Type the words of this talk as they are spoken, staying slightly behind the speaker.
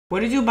What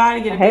did you buy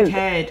to get a big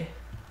head?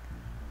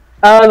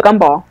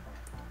 Gumball.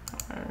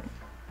 Alright.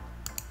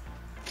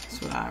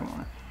 That's what I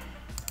want.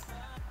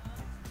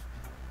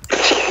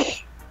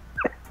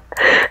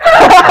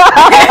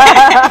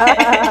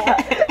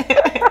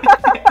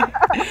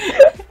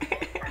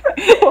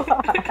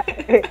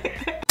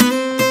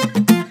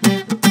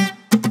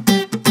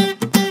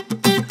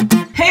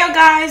 Hey yo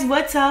guys,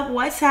 what's up?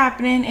 What's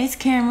happening? It's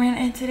Cameron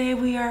and today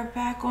we are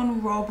back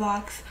on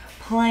Roblox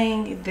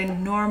playing the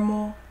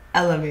normal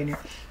elevator.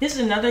 This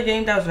is another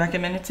game that was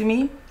recommended to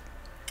me.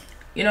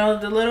 You know,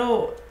 the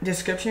little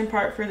description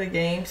part for the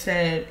game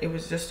said it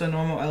was just a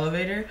normal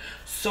elevator.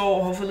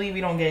 So hopefully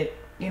we don't get,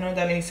 you know,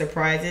 that many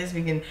surprises.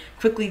 We can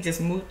quickly just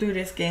move through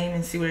this game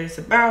and see what it's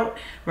about.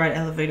 Ride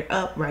elevator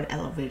up, ride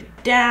elevator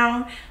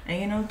down,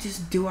 and you know,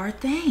 just do our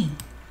thing.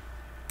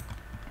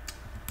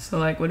 So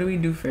like, what do we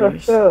do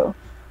first? Well,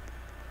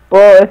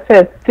 it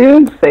says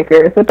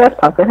Doomsaker is the best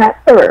pumpkin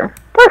hat ever.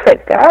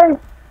 Perfect, guys.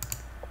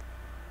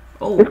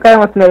 Oh. This guy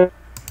wants to know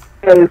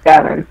who's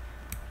Gavin.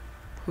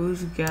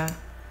 Who's got?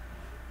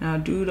 Now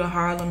do the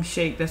Harlem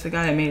Shake. That's the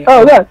guy that made it.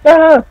 Oh, yeah.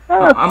 No.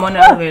 Oh, I'm on the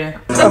elevator.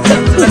 What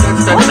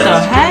the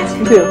heck?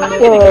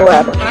 Whoa, what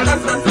happened?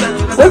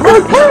 Where's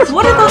those cats?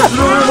 What are those?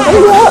 Let me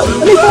go out.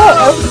 Let me go out.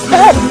 I was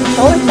cat.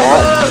 I was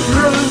cat.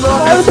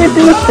 Why would they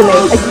do this to me?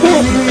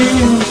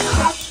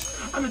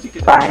 I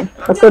can't. Fine.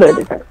 Let's go to a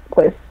different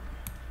place.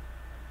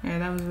 Yeah,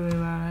 that was really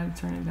loud. I had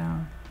to turn it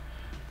down.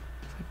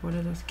 It's like, what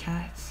are those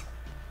cats?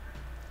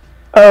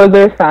 Oh,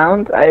 their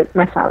sound?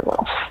 My sound is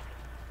off.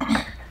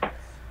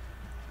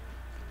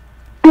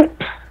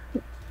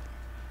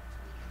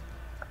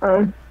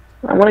 I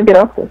want to get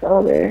off this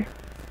elevator.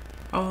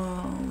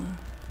 Oh.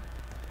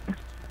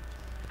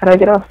 How do I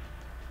get off?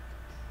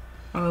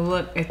 Oh,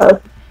 look.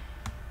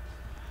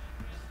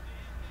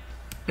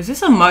 Is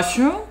this a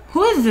mushroom?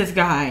 Who is this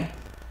guy?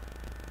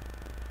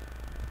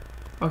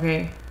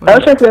 Okay. I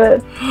was trying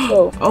to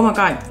Oh my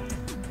god.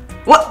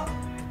 What?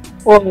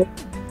 Whoa.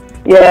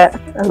 Yeah,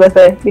 I was about to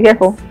say, be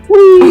careful. Whee!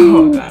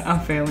 Oh god,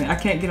 I'm failing. I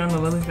can't get on the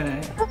lily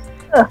pad.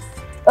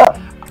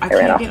 I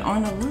can't get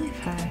on the lily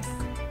pad.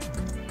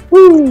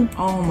 Woo!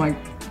 Oh my,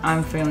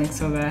 I'm failing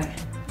so bad.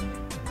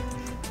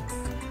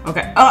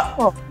 Okay.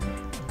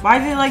 Why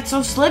is it like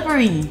so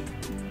slippery?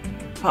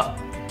 Oh,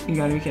 you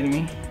gotta be kidding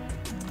me.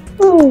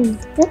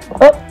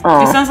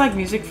 It sounds like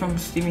music from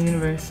Steven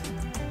Universe.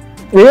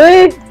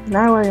 Really?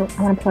 Now I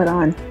want to put it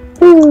on.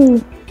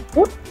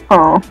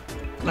 Oh.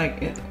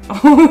 Like it.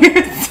 Oh,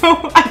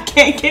 so I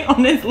can't get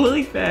on this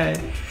lily pad.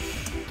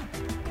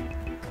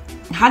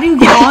 How do you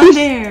get on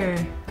there?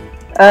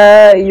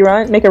 You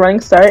make a running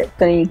start,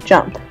 then you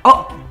jump.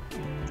 Oh.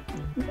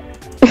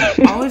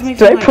 Always makes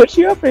Did I like, push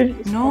you up? Or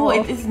no,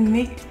 it just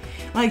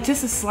like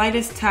just the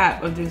slightest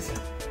tap of this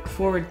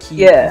forward key.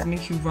 Yeah. Just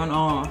makes you run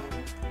off.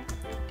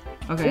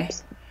 Okay.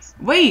 Oops.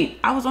 Wait,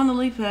 I was on the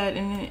lily pad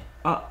and then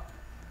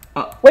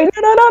Wait,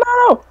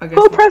 no.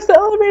 Who pressed the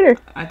elevator?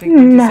 I think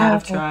we just out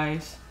of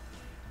tries.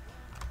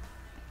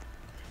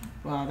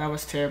 Wow, that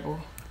was terrible.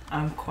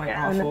 I'm quite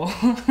awful.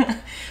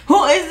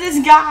 Who is this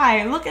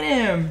guy? Look at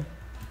him.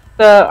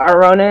 The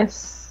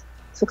Aronis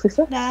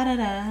 66. Da da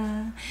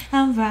da.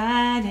 I'm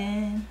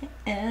riding the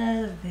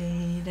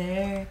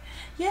elevator.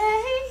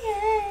 Yeah.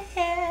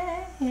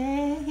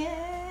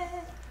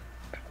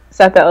 Is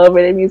that the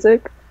elevator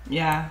music?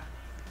 Yeah.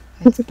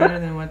 It's better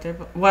than what they're.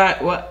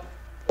 What?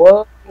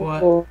 Whoa.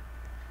 What? Hold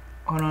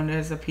on,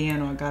 there's a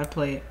piano. I gotta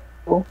play it.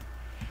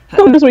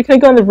 Don't just we can't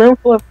go in the room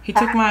full of. He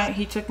took my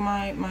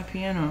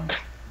piano.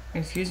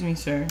 Excuse me,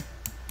 sir.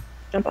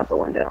 Jump out the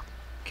window.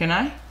 Can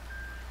I?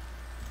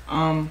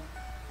 I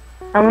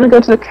want to go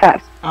to the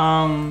cat.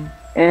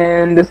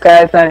 And this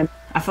guy's not.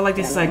 I feel like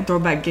this is like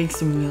throwback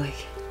gangster movie.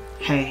 Like,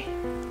 hey,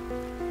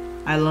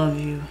 I love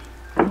you,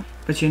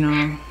 but you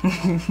know,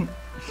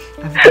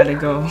 I've gotta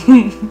go.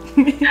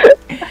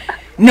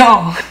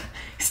 No,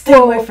 stay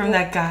away from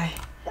that guy.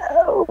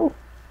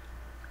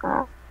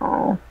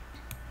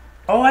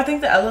 Oh, I think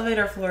the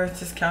elevator floor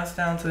just counts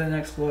down to the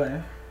next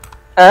floor.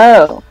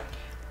 Oh.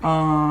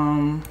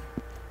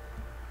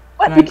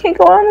 What? You can't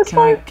go on this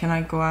one? Can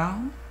I go out?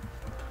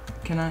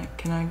 Can I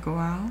go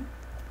out?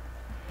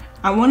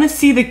 I want to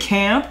see the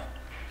camp.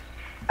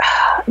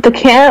 The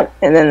camp,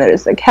 and then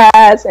there's the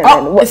cats, and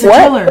then it's a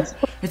killer.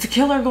 It's a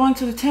killer going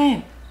to the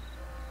tent.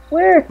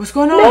 Where? What's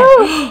going on?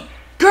 No.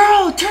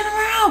 Girl, turn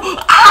around!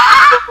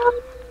 Ah!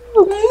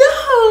 No,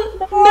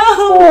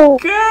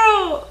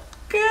 girl.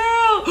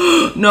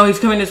 No, he's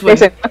coming this way.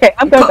 Okay,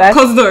 I'm going back.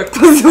 Close the door.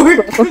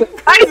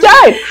 I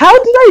died. How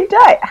did I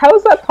die? How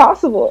is that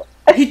possible?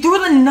 He threw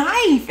the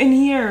knife in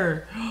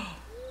here.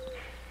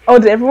 Oh,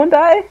 did everyone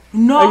die?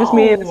 No. Or just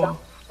me and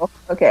myself?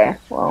 Okay,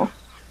 well.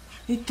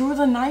 He threw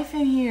the knife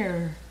in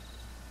here.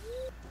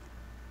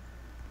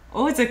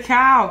 Oh, it's a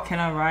cow. Can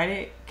I ride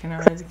it? Can I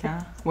ride the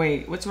cow?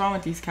 Wait, what's wrong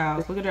with these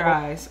cows? Look at their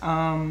eyes.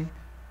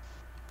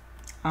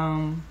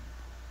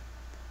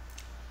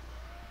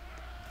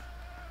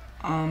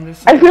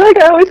 I feel like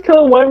I always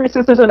kill one of your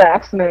sisters in an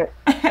accident.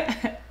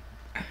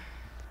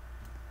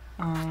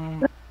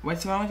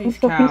 What's wrong with these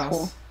cows?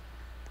 Peaceful.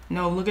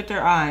 No, look at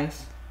their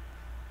eyes.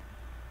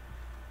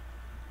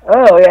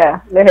 Oh yeah,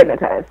 they're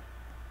hypnotized.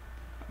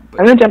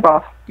 I'm gonna jump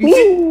off.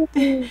 What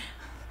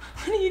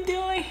are you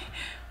doing?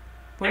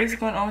 What is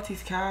going on with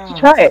these cows?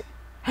 Try it.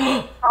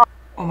 Oh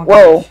my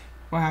Whoa. gosh.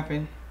 What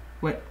happened?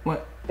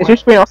 What? Is your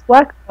screen also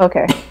black?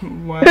 Okay.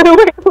 What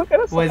Wait, look at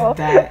us was all.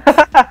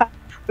 that?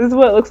 This is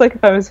what it looks like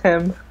if I was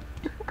him.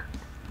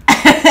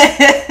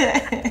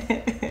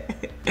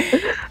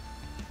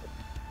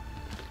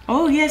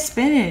 Oh, he has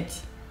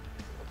spinach.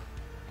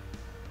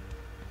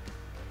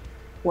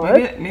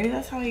 What? Maybe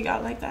that's how he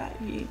got like that.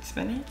 He eats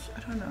spinach? I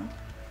don't know.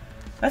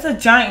 That's a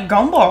giant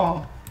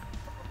gumball.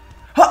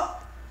 Huh!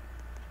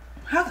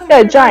 How come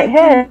Yeah, giant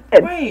head.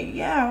 Wait,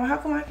 yeah, how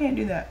come I can't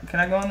do that? Can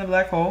I go in the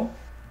black hole?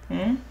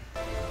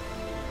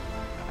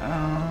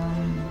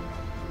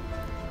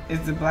 Is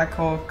the black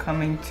hole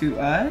coming to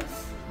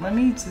us? Let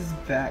me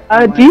just back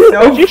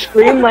Is your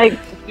screen like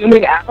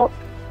zooming out?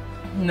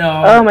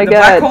 No. Oh my god. The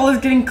black hole is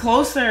getting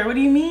closer. What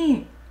do you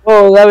mean?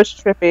 Whoa, that was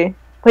trippy.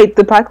 Wait,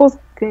 the black hole's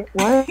getting,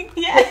 what?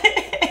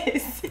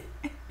 Yes.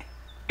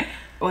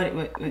 What?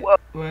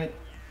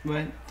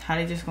 How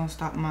they just gonna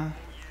stop my...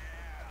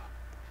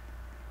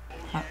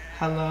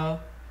 Hello?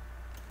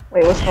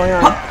 Wait, what's going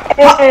on?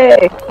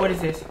 Hey! What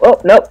is this?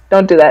 Oh, nope,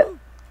 don't do that.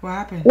 What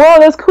happened? Whoa,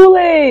 that's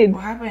Kool-Aid!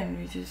 What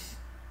happened?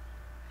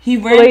 He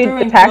ran through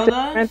and killed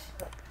us?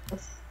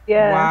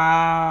 Yeah.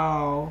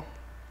 Wow.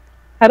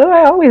 How do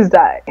I always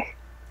die?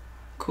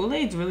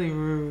 Kool-Aid's really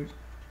rude.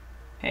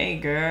 Hey,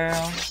 girl.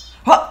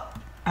 Huh!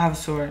 I have a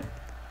sword.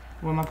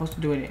 What am I supposed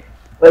to do with it?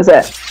 What is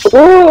that?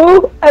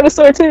 Ooh, I have a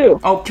sword too.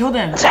 Oh, kill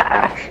them.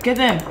 Attack. Get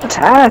them.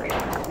 Attack.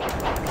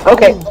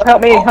 Okay,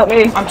 help me, help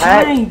me. I'm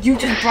trying. You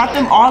just brought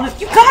them all.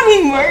 You got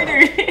me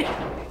murdered.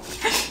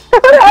 How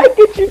did I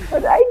get you?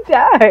 I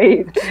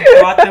died. You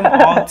brought them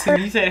all to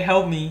me. You said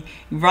help me.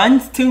 He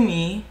runs to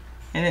me.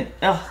 And then,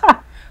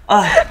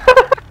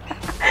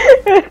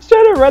 He's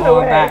trying to run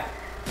away. Back.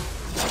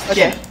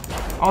 Okay. Yeah.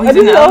 Oh, he's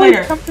in the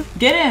elevator.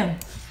 Get him.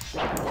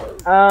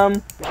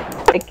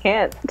 I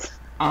can't.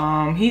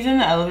 He's in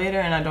the elevator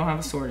and I don't have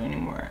a sword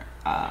anymore.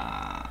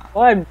 Well,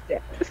 I'm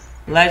dead.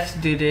 Let's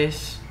do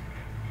this.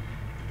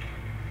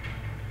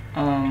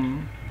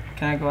 Can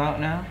I go out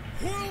now?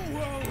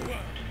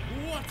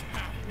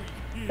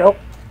 Nope.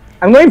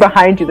 I'm going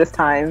behind you this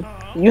time.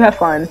 You have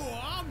fun.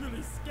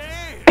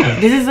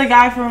 This is the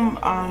guy from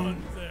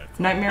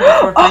Nightmare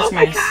Before Christmas. Oh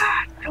my god!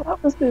 I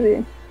love this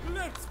movie.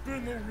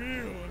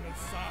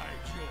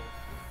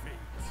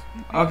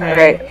 Okay.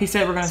 Okay. He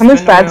said we're gonna. Something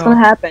spin the bad's wheel.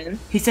 gonna happen.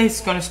 He said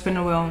he's gonna spin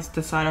the wheel and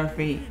decide our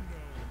fate.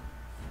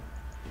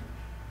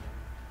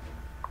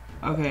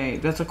 Okay,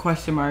 that's a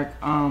question mark.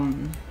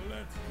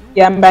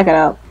 Yeah, I'm backing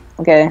up.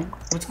 Okay.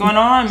 What's going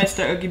on,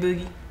 Mr. Oogie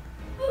Boogie?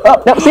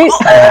 Oh no! See,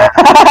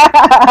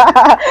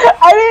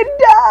 I didn't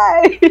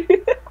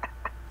die.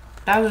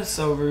 That was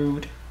so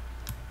rude.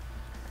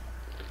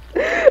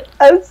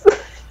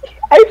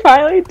 I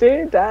finally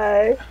did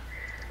die.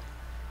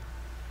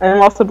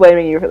 I'm also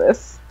blaming you for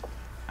this.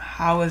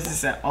 How is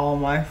this at all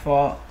my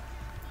fault?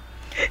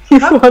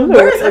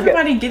 Where is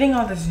everybody getting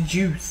all this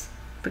juice?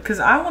 Because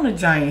I want a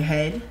giant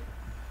head.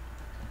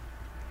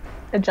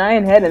 A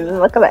giant head, and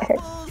look at that head.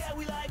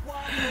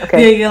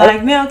 Okay. Yeah, you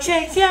like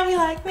milkshakes? Yeah, we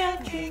like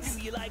milkshakes.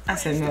 I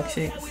said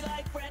milkshakes.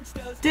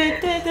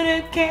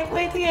 Can't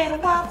wait to get a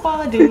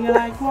waffle. Do you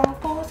like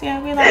waffles? Yeah,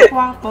 we like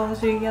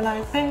waffles. Do you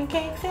like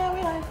pancakes? Yeah,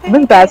 we like pancakes.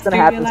 Something bad's gonna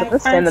happen, so I'm gonna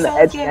stand on the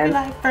edge again. Yeah, we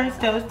like French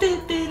toast.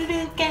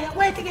 Can't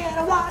wait to get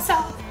a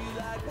waffle.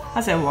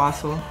 I said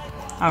waffle.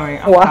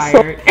 Alright, I'm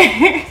tired.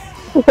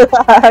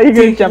 You're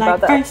gonna jump out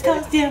that. French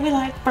toast? Yeah, we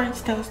like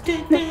French toast.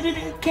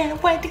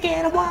 Can't wait to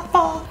get a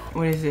waffle.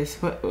 What is this?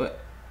 What?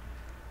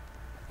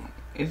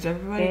 Is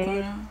everybody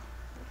going on?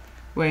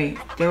 Wait,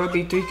 there will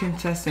be 3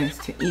 contestants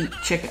to eat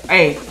chicken.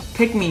 Hey,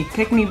 pick me,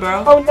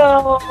 bro. Oh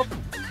no!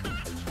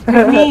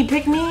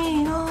 Pick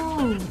me,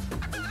 no.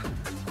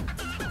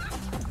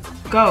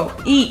 Go,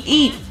 eat.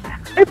 Eat.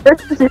 You're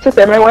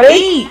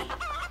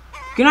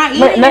not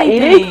eating anything.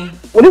 Eating?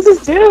 What does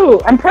this do?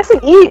 I'm pressing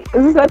eat.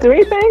 Is this not doing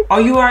anything? Oh,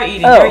 you are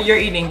eating. Oh. You're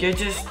eating.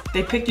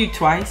 They picked you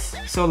twice,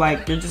 so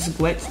like you're just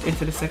glitched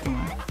into the second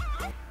one.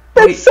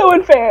 That's so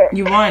unfair.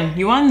 You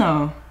won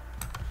though.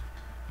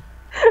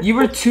 You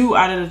were 2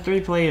 out of the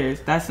 3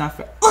 players. That's not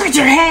fair. Look at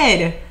your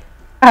head.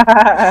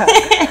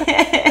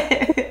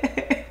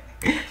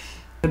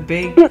 The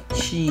big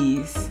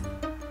cheese.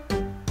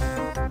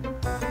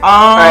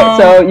 Alright,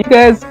 so you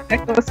guys,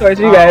 next on the swords,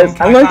 you guys.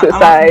 I'm going to the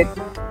side.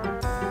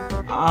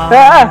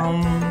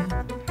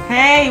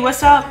 Hey,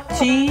 what's up,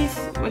 cheese?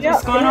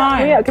 What's going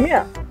on? Come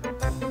here.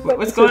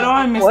 What's going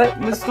on,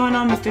 What's going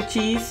on, Mr.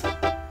 Cheese?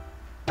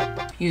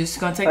 You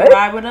just gonna take a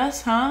ride with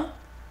us, huh?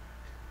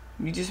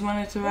 You just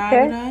wanted to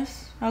ride with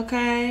us?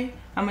 Okay.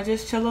 I'ma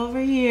just chill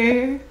over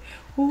here.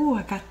 Ooh,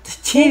 I got the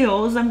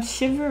chills. I'm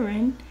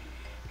shivering.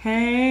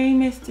 Hey,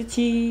 Mr.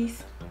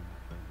 Cheese.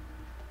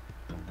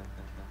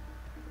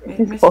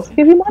 He's supposed to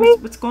give you money?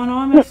 What's going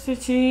on,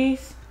 Mr.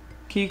 Cheese?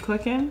 Can you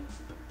click him?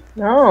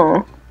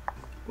 No.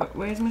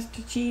 Where's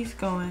Mr. Cheese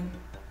going?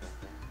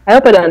 I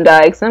hope I don't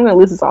die, because I'm gonna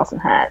lose this awesome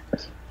hat.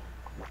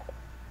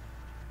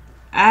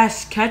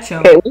 Ash Ketchum.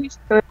 Okay,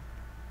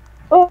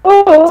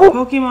 oh.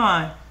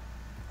 Pokemon.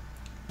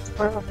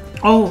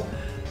 Oh,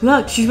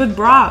 look, she's with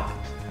Brock.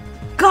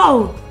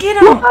 Go, get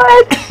him.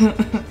 What?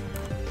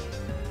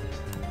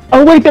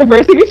 Oh wait, they're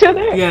versing each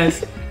other?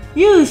 Yes.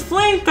 Use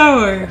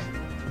flamethrower.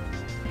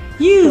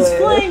 Use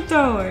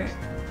flamethrower.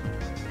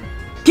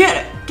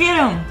 Get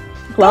him.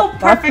 Go,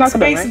 perfect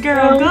space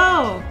girl,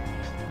 go.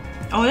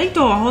 Oh, they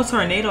threw a whole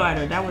tornado at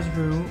her. That was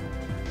rude.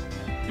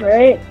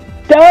 Right?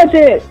 Dodge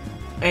it.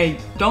 Hey,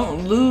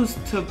 don't lose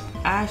to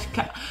Ash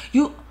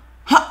Ketchum.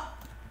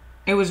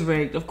 It was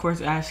rigged. Of course,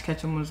 Ash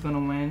Ketchum was gonna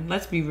win.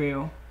 Let's be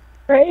real.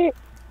 Right?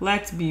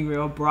 Let's be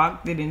real.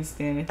 Brock didn't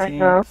stand a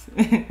chance.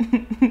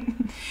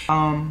 Can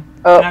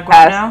Oh, I go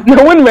out now?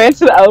 No one ran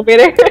to the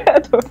elevator.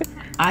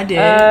 I did.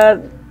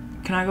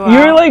 Can I go you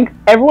out? were like,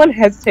 everyone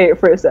hesitated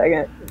for a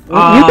second. You go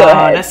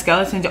ahead. That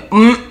skeleton. You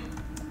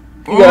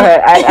go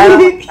ahead. I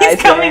don't.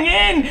 He's coming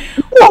in.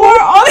 Who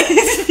are all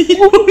these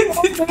people?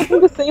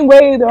 The same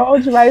way. They're all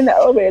just riding the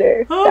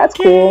elevator. Okay, that's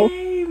cool.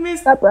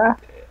 Miss. Stop, bro.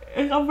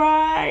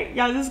 Alright,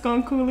 y'all just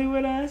gonna coolly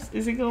with us?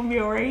 Is it gonna be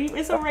a rave?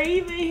 It's a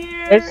rave in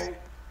here.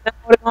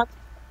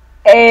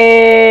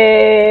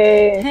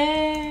 Hey.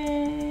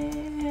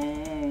 Hey.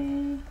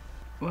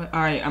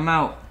 Alright, I'm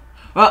out.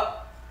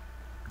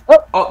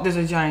 Oh, there's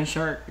a giant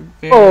shark.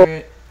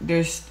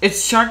 It's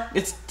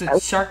the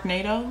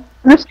Sharknado.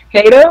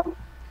 Sharknado?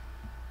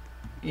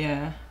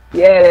 Yeah.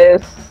 Yeah,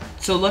 it is.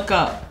 So look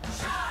up.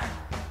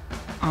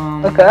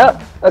 Look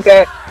up?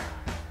 Okay.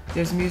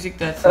 There's music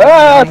that's.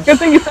 Oh, good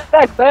thing you said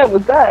that, because I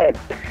was dead.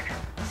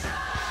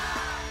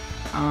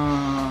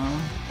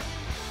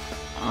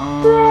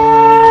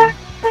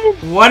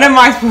 What am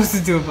I supposed to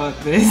do about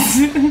this?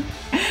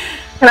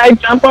 Can I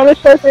jump on the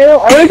Sharknado?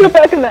 I want to go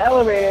back in the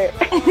elevator.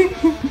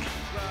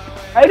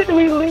 Why did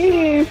we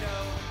leave?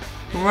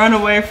 Run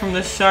away from the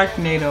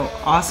Sharknado.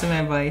 Awesome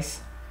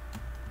advice.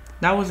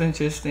 That was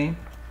interesting.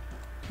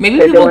 Maybe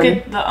people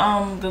get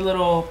the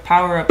little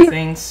power-up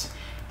things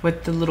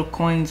with the little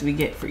coins we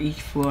get for each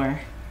floor.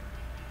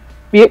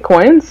 You get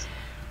coins?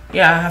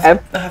 Yeah,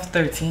 I have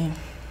 13.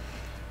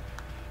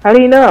 How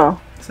do you know?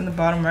 It's in the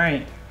bottom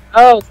right.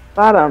 Oh, it's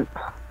bottom.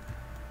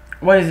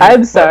 What is it?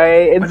 I'm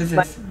sorry. What is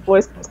my this?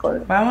 voice was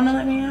going. Why won't it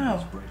let me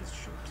out?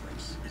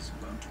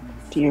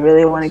 Do you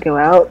really want to go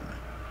out?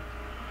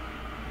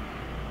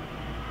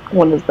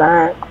 What is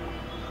that?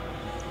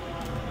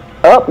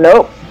 Oh,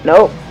 nope.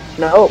 Nope.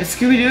 Nope. It's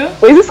Scooby-Doo?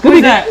 Wait, is it Scooby-Doo?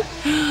 Who's that?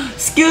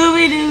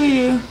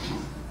 Scooby-Doo.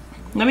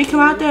 Let me come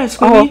out there,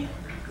 Scooby.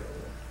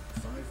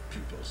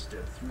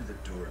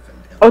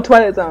 Oh,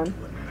 Twilight Zone.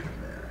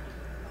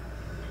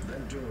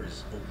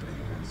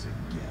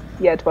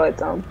 Yeah, Twilight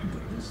Zone.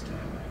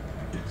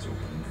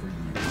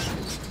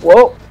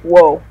 Whoa,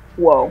 whoa,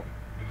 whoa,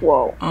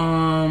 whoa.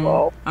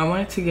 Whoa. I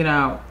wanted to get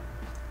out.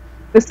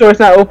 This door's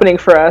not opening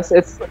for us.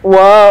 It's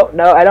whoa.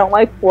 No, I don't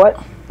like what.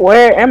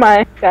 Where am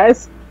I,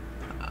 guys?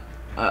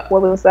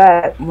 What was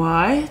that?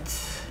 What?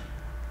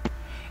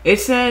 It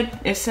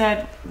said.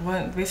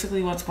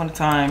 Basically, once upon a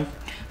time,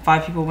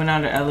 5 people went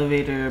out of the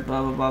elevator.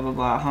 Blah blah blah blah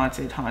blah.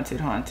 Haunted.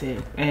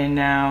 And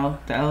now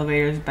the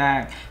elevator is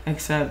back.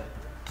 Except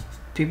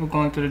people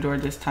going through the door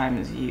this time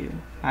is you.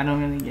 I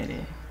don't really get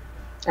it.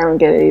 I don't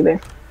get it either.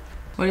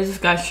 What does this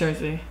guy's shirt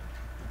say?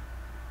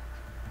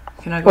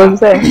 Can I go? What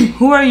does it say?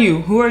 Who are you?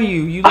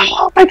 You look.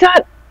 Oh my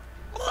god!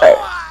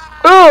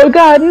 Oh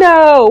god,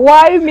 no!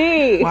 Why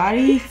me? Why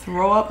did he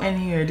throw up in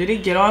here? Did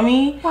it get on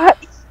me? What?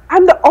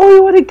 I'm the only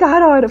one that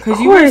got on. Of course.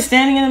 Because you were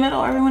standing in the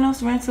middle. Everyone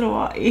else ran to the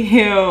wall.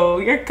 Ew!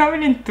 You're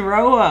covered in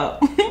throw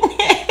up.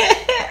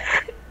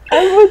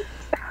 I'm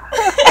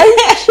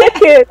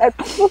chicken. I'm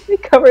supposed to be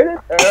covered in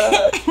throw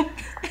up.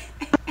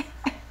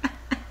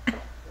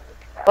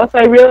 Also,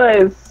 I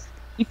realized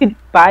you could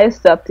buy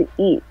stuff to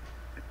eat.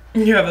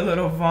 You have a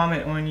little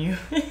vomit on you.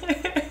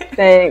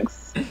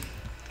 Thanks.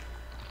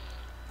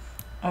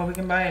 Oh, we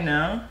can buy it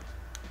now?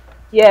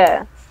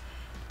 Yeah.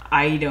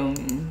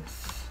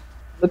 Items.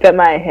 Look at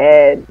my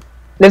head.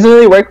 Doesn't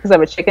really work because I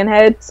have a chicken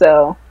head,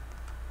 so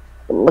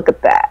look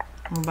at that.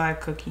 I'm gonna buy a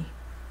cookie.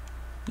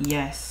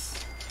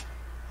 Yes.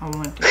 I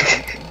want the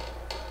cookie.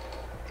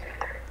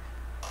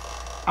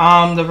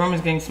 The room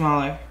is getting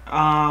smaller.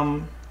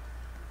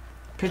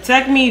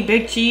 Protect me,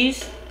 Big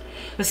Cheese.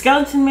 The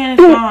skeleton man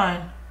is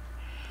gone.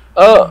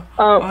 Oh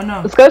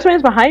no. The skeleton man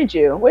is behind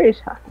you.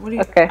 Wait. What do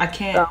you? Okay. I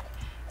can't. Oh.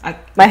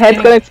 My head's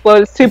gonna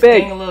explode. It's too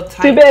big. Getting a little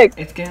tight. Too big.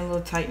 It's getting a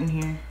little tight in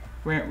here.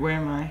 Where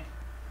am I?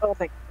 Oh,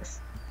 thank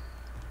goodness.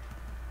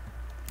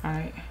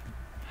 Alright.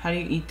 How do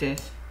you eat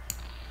this?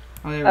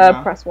 Oh, there we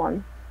go. Press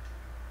 1.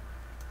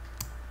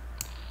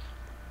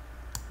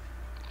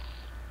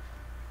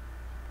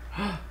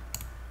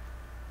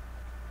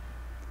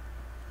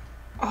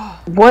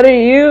 Oh, what are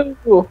you?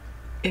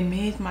 it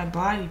made my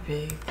body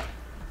big.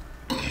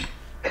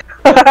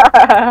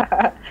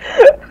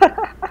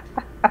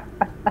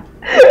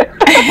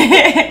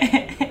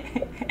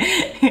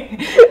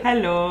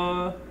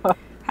 Hello.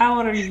 How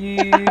are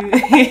you?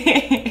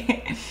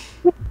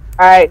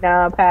 Alright,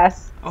 now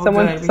pass. Oh, Oh,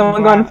 someone good. We can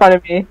someone go got in out. front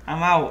of me.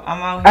 I'm out.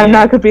 I'm out here. I'm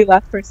not gonna be the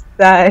last person to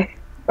die.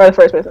 Or the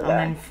first person to I'm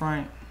die. in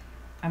front.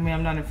 I mean,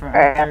 I'm not in front.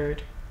 I'm Alright.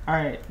 third.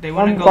 Alright. They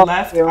want to I'm go above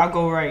left. you. I'll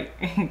go right.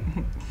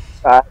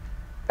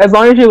 As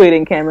long as you're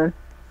leading, Cameron.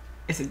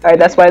 It's a dead Alright,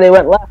 that's end. why they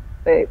went left.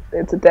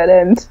 It's a dead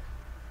end.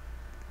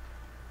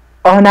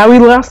 Oh, now we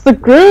lost the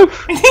group!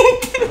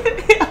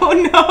 Oh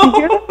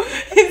no!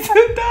 It's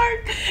too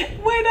dark.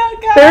 Wait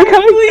up, guys. They're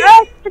coming Please.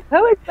 back! They're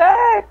coming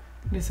back!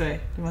 This way.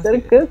 It must Is that be,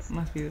 a good?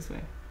 must be this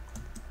way.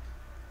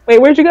 Wait,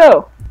 where'd you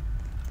go?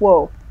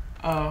 Whoa.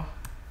 Oh,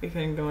 we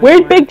couldn't go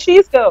Where'd anywhere. Big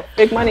Cheese go?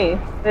 Big Money.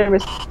 There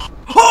was...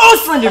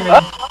 Oh,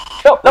 Slenderman!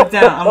 No, no, Look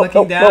down. I'm no,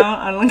 looking no, down. no.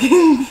 I'm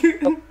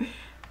looking.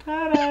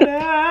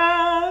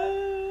 Da-da-da.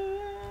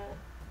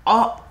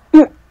 Oh,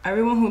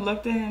 everyone who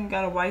looked at him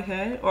got a white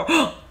head. Or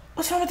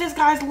what's wrong with this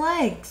guy's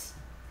legs?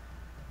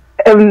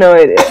 I have no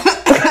idea.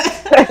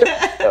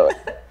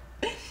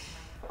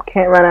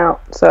 Can't run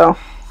out, so...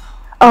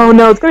 Oh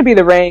no, it's gonna be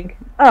the ring.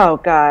 Oh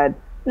god.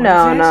 What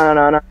No, is no,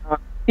 no, no, no.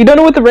 You don't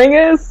know what the ring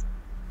is?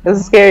 It's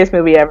the scariest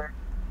movie ever.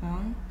 Huh?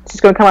 It's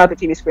just gonna come out the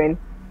TV screen.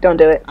 Don't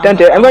do it. I'm Don't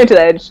do it. I'm going to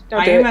the edge. Don't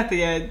I do am it. at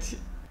the edge.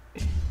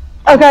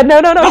 Oh god, no,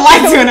 no, no. The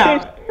lights went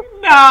out.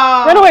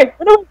 No. Run away,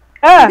 run away.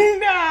 Ah.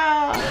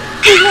 No.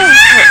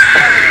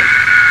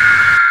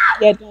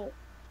 Yeah,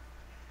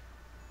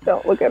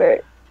 don't look at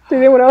it. Did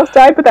anyone else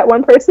die but that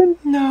one person?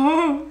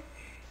 No.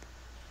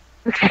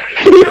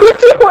 You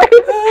looked away.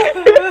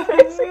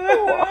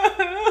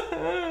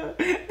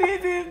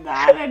 This is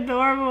not a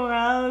normal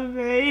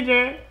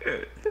elevator.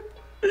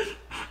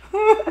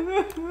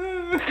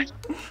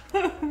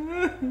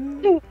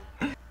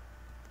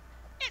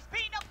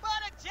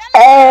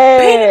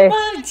 Hey! Peanut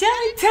butter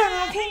jelly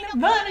time, peanut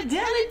butter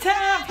jelly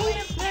time,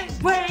 peanut butter.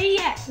 Where you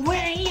at?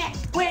 Where you at?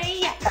 Where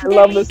you at? I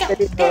love this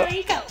video. There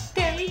you go.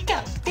 There you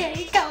go. There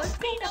you go. It's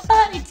peanut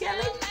butter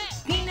jelly.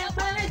 Peanut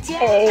butter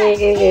jelly.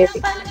 Hey.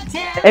 Peanut butter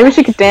jelly. Maybe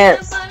she could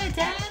dance. Peanut butter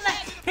jelly.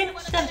 Peanut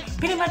butter jelly.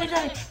 Peanut butter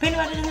jelly. Peanut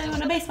butter jelly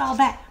with a baseball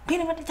bat.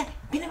 Peanut butter jelly.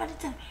 Peanut butter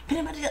jelly.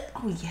 Peanut butter jelly.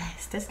 Oh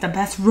yes, that's the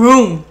best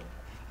room.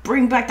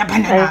 Bring back the I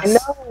bananas.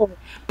 know.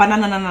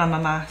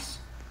 Bananas.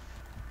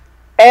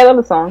 Hey, I love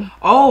the song.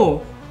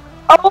 Oh.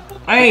 Oh!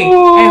 Hey,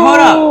 hold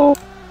up.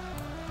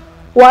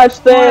 Watch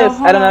this.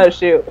 Hold I don't know how up. to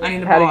shoot. I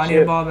need the How ball. to I need shoot?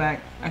 the ball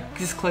back.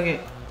 Just click it.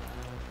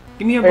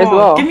 Give me your Where's the ball.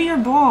 ball? Give me your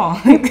ball.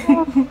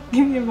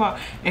 Give me your ball.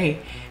 Hey.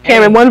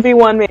 Cameron,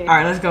 1v1 me.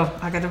 Alright, let's go.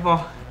 I got the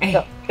ball. Hey.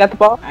 You got the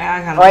ball?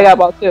 I got Oh, I got a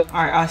ball too.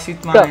 Alright, I'll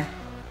shoot mine. Go.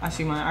 I'll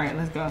shoot mine. Alright,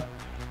 let's go.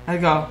 Let's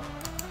go.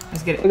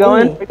 Let's get it. We're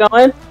going? Ooh. We're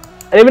going?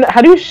 I didn't even,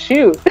 how do you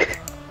shoot?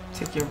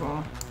 Take your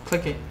ball.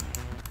 Click it.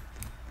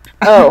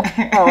 Oh.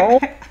 Oh.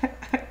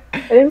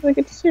 I didn't really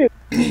get to shoot.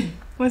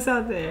 What's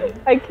out there?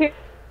 I can't.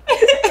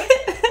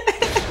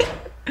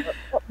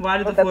 Why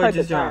did the That's floor like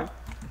just the time.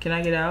 drop? Can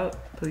I get out?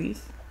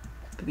 Please?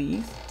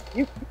 Please?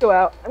 You go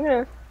out. I'm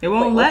gonna. It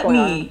won't Wait, what's let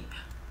going me.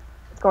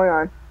 What's going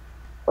on?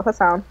 What's that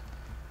sound?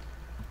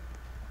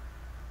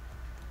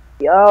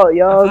 Yo, I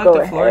feel like go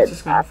the floor ahead. is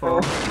just gonna fall.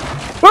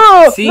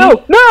 Oh, See?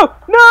 no, no,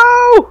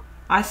 no!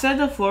 I said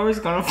the floor was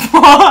gonna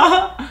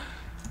fall.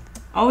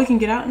 Oh, we can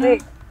get out now?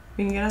 Wait.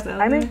 We can get out the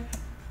I'm elevator? in-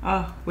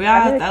 Oh, we are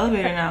I'm at in- the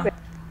elevator now.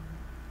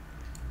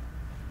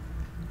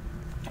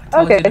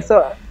 Told Okay, you.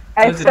 so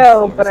I told you the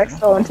fell, floor but was I gonna fell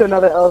fall. into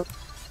another elevator.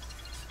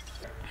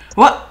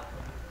 What?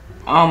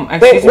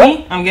 Excuse what?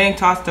 me? I'm getting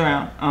tossed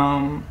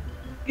around.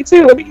 Me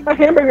too, let me get my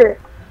hamburger.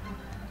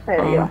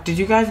 There you Did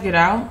you guys get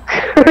out?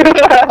 go.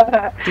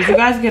 Did you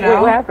guys get Wait,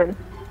 out? what happened?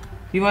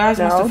 You guys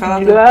must No, have fell out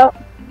did you the go out?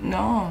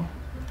 No.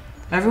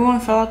 Everyone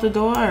fell out the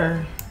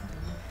door.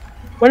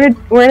 We're in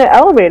an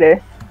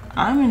elevator.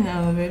 I'm in the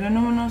elevator.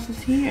 No one else is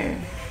here.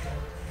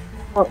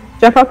 Well,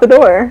 jump out the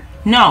door.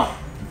 No.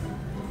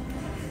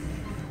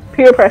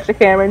 Peer pressure,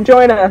 Cameron.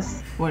 Join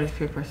us. What is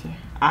peer pressure?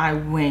 I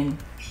win.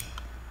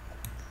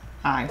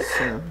 I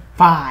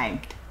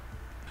survived.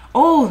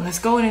 Oh, let's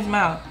go in his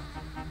mouth.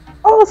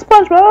 Oh,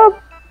 SpongeBob.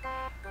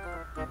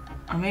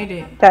 I made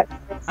it. That,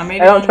 I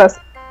made I it. don't trust.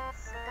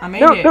 I made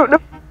No, it. no, no.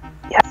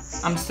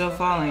 Yes. I'm still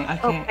falling. I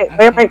can't. Okay, I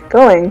where am I can't.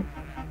 going?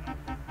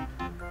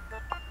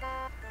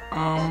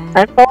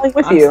 I'm falling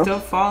with I'm you. still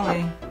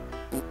falling.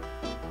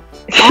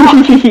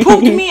 Oh,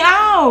 pooped me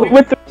out.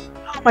 With the,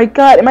 oh my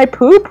god, am I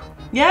poop?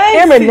 Yes.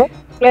 Cameron,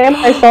 why am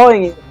I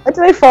following you? Why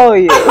did I follow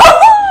you?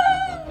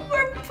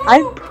 We're poop.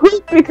 I'm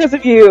poop because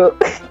of you.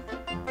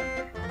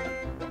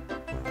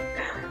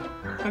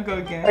 I'll go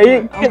again. Are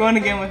you- I'm going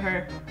again with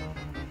her.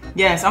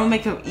 Yes, I'm gonna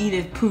make him eat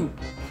his poop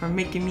for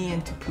making me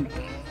into poop.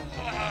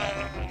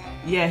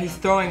 Yeah, he's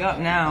throwing up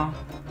now.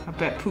 I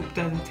bet poop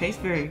doesn't taste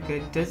very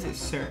good, does it,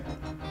 sir?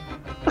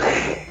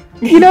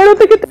 You know, I don't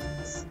think it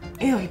does.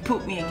 Ew, he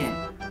pooped me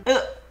again.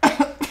 Ugh.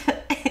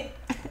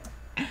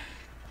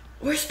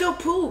 We're still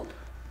poop.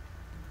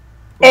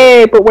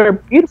 Hey, but we're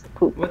beautiful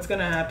poop. What's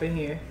gonna happen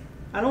here?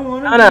 I don't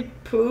want No, to no. be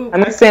poop.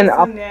 I'm I just saying feel so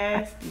I'll-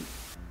 nasty.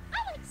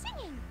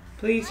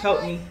 Please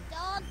help me.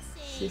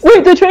 She's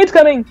Wait, the train's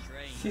coming.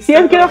 She's Here,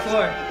 stuck get on off. the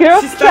floor. Get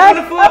off She's the stuck on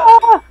track. the floor.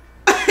 Ah!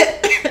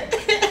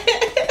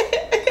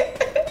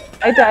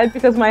 I died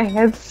because my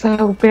head's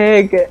so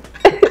big.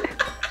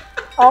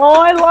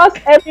 Oh, I lost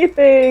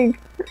everything.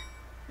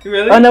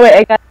 Really? Oh no,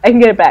 wait, I can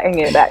get it back. I can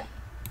get it back.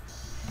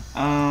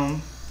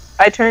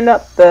 I turned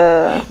up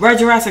the. We're at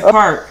Jurassic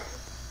Park.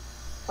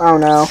 Oh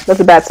no, that's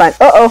a bad sign.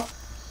 Oh.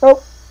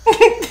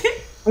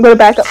 I'm gonna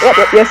back up.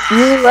 Yep, yes,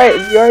 you're right.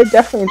 You're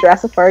definitely in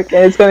Jurassic Park,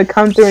 and it's gonna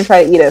come through and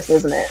try to eat us,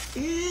 isn't it?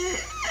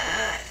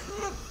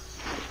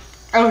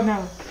 Oh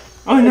no.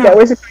 Oh no. Okay,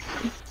 where's your...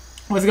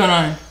 What's going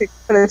on?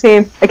 For the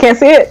team. I can't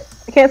see it.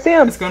 I can't see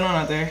him. What's going on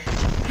out there?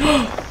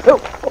 Oh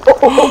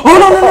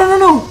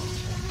No.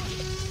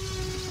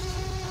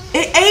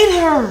 It ate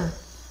her.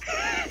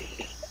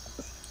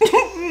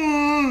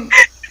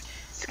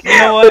 You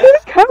know what? Where did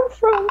it come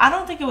from? I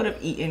don't think it would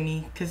have eaten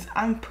me because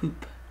I'm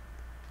poop.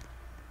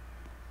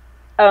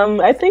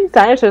 I think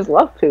dinosaurs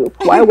love poop.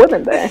 Why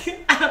wouldn't they?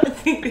 I don't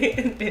think they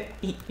would have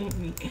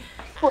eaten me.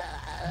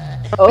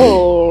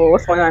 Oh,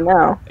 what's going on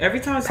now?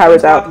 Every time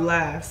Power's out. SpongeBob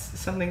laughs,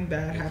 something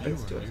bad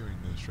happens to us.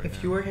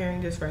 If you were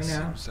hearing this right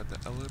now, that the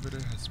elevator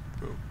has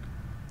broke.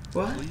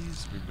 what?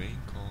 Please remain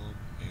calm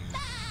and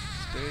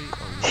stay away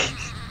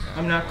from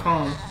I'm not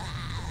calm.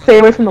 Stay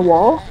away from the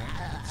wall?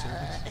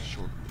 service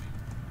shortly.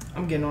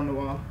 I'm getting on the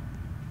wall.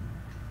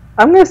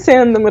 I'm gonna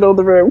stand in the middle of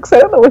the room because I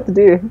don't know what to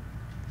do.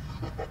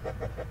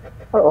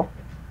 Oh.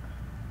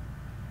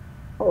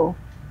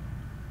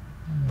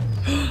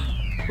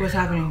 What's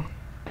happening?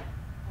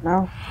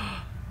 No.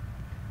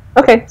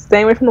 Okay,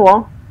 staying away from the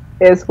wall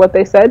is what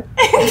they said.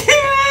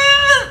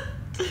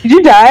 Did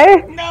you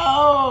die?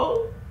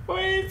 No!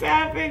 What is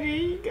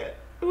happening?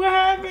 What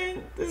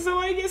happened? Did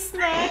somebody get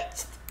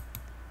snatched?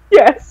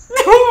 Yes.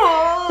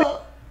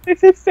 They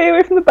said stay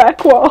away from the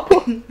back wall.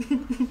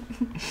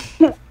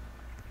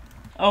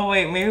 Oh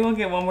wait, maybe we'll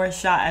get one more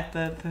shot at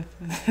the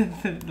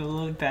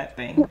little that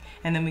thing,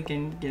 and then we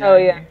can get out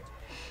of here.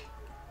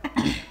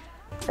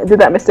 I did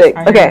that mistake.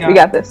 Right, okay, we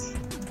got this.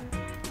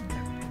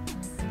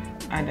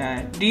 I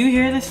died. Do you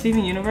hear the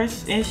Steven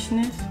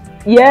Universe-ishness?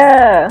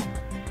 Yeah.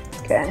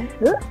 Okay.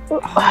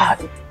 Oh,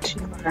 too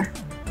far.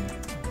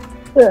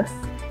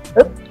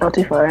 Not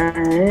too far.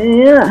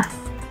 Yeah.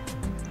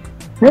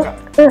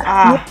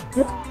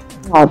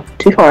 Oh,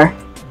 too far.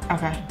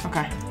 Okay.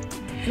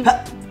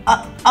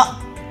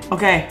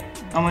 Okay.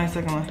 I'm on the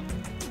second one.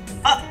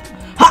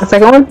 The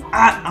second one?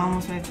 I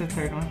almost made it to the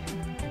third one.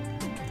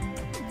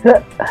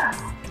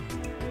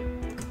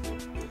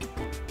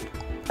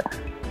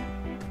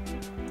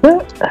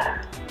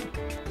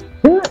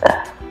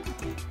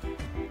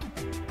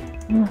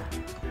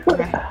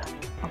 Okay.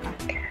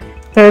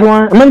 Third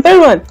one. I'm on the third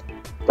one.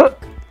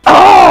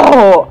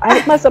 Oh!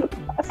 I messed up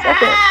a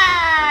second.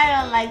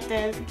 I don't like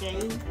this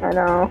game. I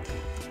know.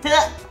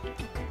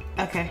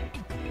 Okay.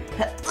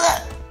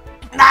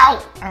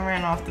 No! I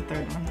ran off the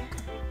third one.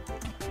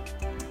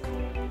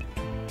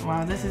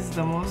 Wow, this is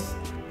the most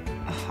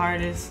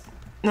hardest.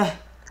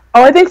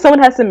 Oh, I think someone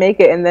has to make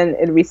it and then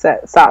it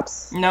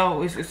stops.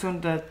 No, it's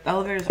when the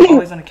elevator is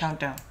always on a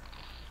countdown.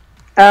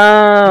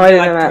 Oh, I didn't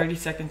like know that. 30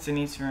 seconds in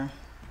each room.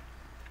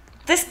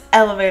 This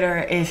elevator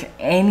is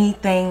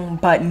anything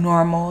but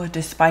normal,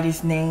 despite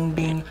its name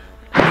being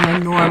a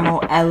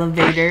normal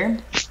elevator.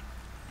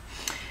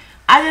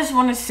 I just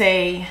want to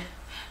say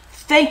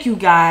thank you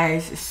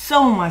guys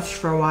so much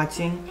for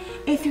watching.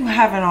 If you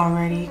haven't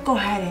already, go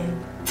ahead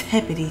and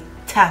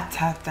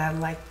tap that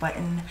like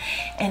button.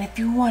 And if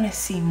you want to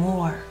see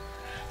more,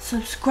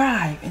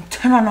 subscribe and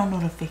turn on all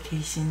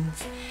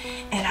notifications.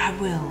 And I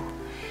will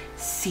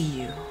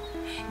see you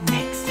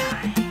next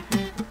time.